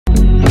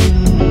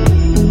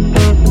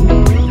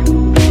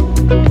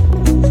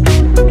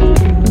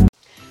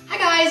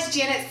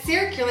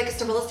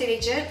Lancaster real estate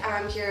agent.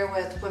 I'm here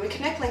with Women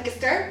Connect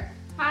Lancaster.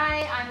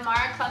 Hi, I'm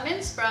Mara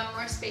Clemens from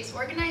More Space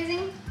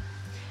Organizing.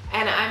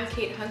 And I'm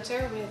Kate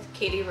Hunter with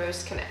Katie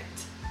Rose Connect.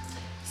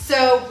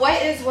 So what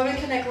is Women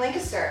Connect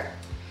Lancaster?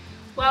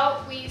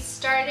 Well, we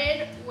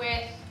started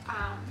with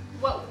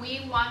what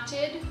we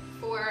wanted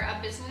for a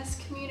business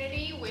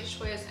community, which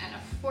was an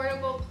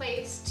affordable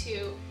place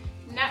to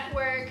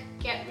network,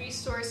 get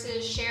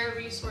resources, share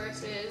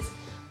resources,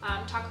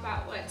 talk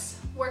about what's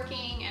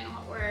working and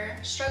what we're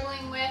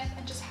struggling with,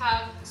 and just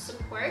have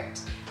support.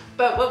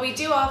 But what we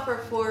do offer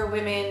for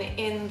women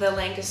in the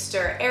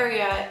Lancaster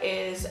area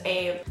is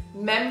a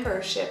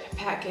membership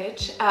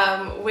package,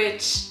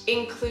 which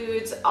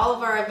includes all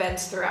of our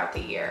events throughout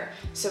the year.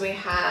 So we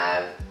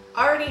have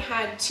already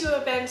had 2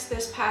 events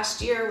this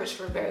past year, which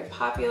were very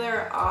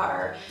popular.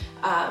 Our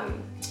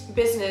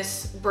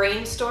business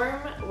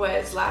brainstorm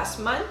was last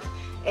month,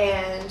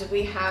 and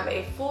we have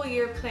a full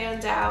year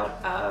planned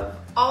out of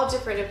all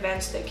different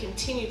events that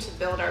continue to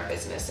build our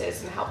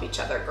businesses and help each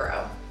other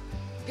grow.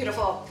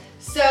 Beautiful.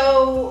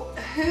 So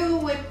who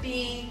would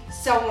be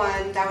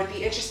someone that would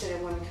be interested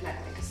in Women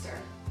Connect Lancaster?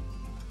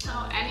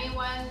 Oh,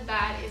 anyone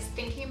that is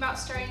thinking about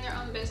starting their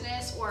own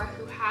business or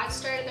who has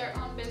started their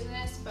own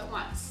business but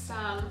wants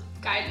some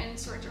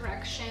guidance or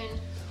direction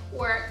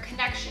or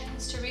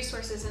connections to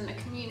resources in the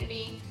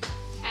community,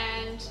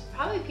 and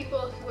probably people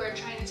who are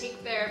trying to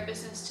take their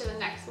business to the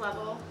next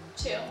level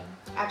too.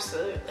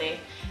 Absolutely.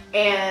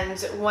 And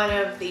one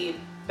of the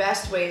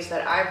best ways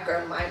that I've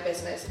grown my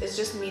business is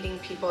just meeting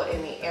people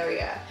in the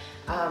area,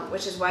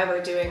 which is why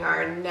we're doing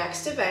our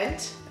next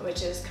event,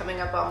 which is coming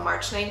up on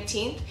March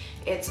 19th.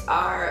 It's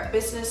our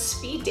business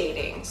speed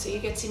dating. So you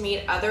get to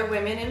meet other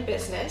women in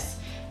business,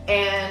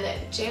 and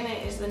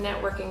Janet is the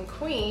networking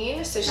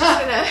queen, so she's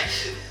gonna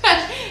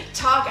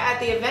talk at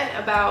the event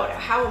about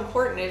how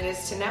important it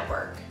is to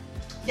network.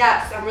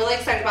 Yes, I'm really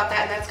excited about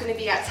that, and that's going to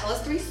be at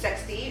TELUS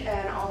 360,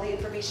 and all the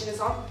information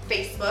is on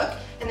Facebook,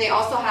 and they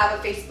also have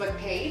a Facebook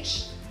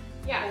page.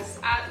 Yes,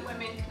 at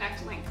Women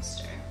Connect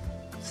Lancaster.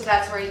 So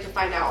that's where you can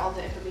find out all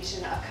the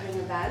information on upcoming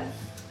events.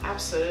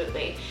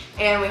 Absolutely.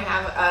 And we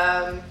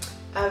have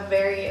a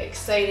very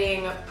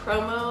exciting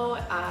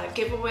promo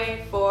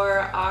giveaway for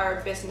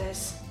our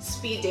business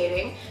speed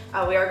dating.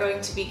 We are going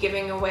to be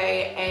giving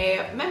away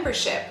a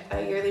membership, a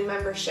yearly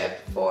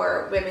membership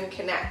for Women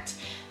Connect.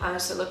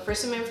 So look for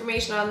some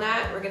information on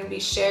that. We're going to be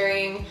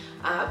sharing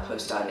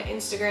post on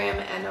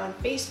Instagram and on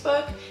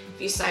Facebook.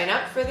 If you sign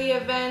up for the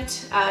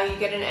event, you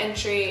get an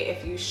entry.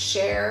 If you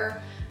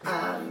share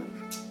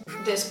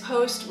this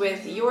post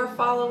with your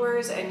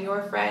followers and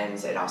your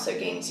friends, it also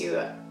gains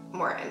you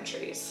more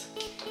entries.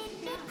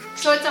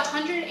 So it's a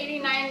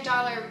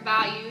 $189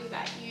 value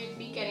that you'd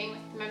be getting with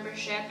the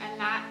membership, and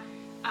that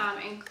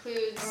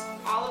includes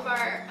all of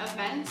our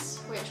events,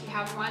 which we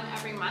have one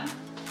every month,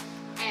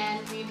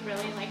 and we'd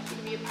really like you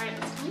to be a part of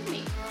this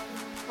community.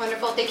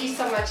 Wonderful. Thank you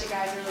so much, you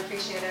guys. I really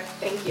appreciate it.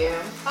 Thank you.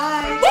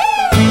 Bye.